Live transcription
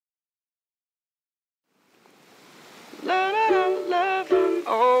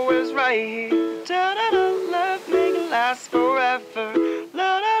right here. Da da da, love make it last forever.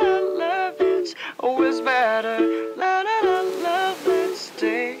 La da da, love it's always better. La da da, love let's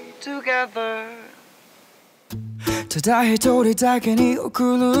stay together. ただ一人だけに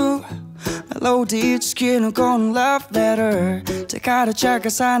送るメロディー付きのこの Love Letter 手から茶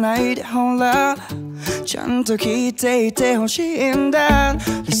化さないでほらちゃんと聞いていてほしいんだ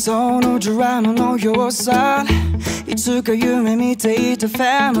理想のドラマのようさいつか夢見ていた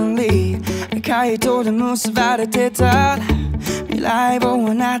Family 赤い糸で結ばれてた未来を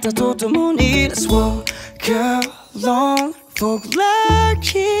あなたと共に Let's walk along僕ら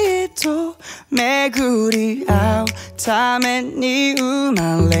きっと巡り合うために生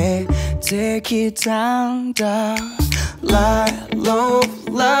まれてきたんだ Like love,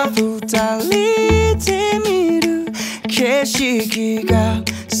 love 二人で見る景色が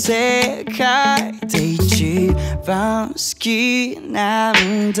世界で一番好きな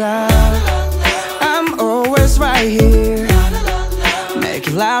んだ I'm always right here Make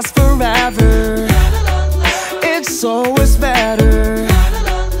it last forever It's always better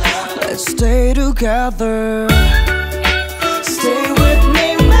Let's stay together Stay with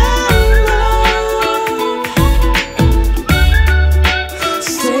me, my love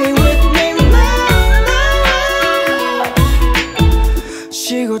Stay with me, my love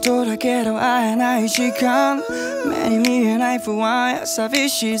仕事だけど会えない時間目に見えない不安や寂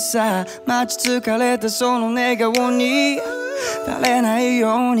しさ待ち疲れたその笑顔にバレない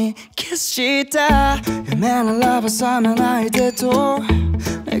ように消した夢ならば覚めないでと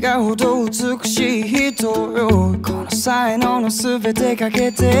願うほど美しい人よこの才能の全てか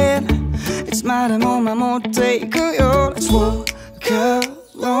けていつまでも守っていくよ Let's walk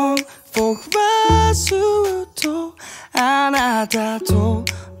along 僕はずっとあなたと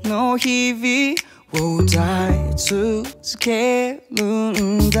の日々を歌い続ける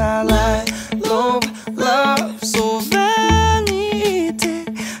んだ Like love, love そばにいて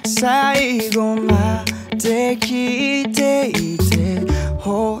最後まで聞いていて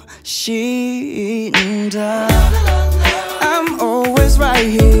ほしいんだ I'm always right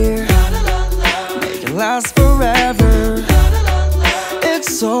here Make it last forever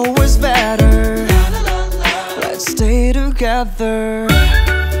It's always better Let's stay together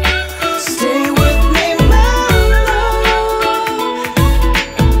Stay with me, my love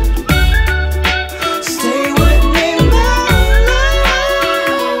Stay with me, my love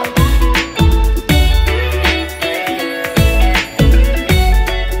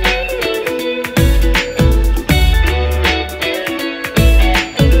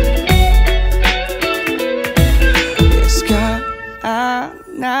いつかあ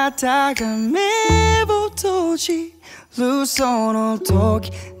なたが目を閉じるその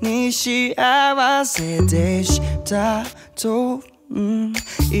時に幸せでしたと、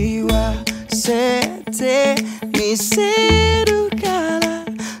言わせてみせるから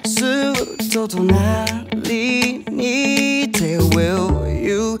ずっと隣にいて Will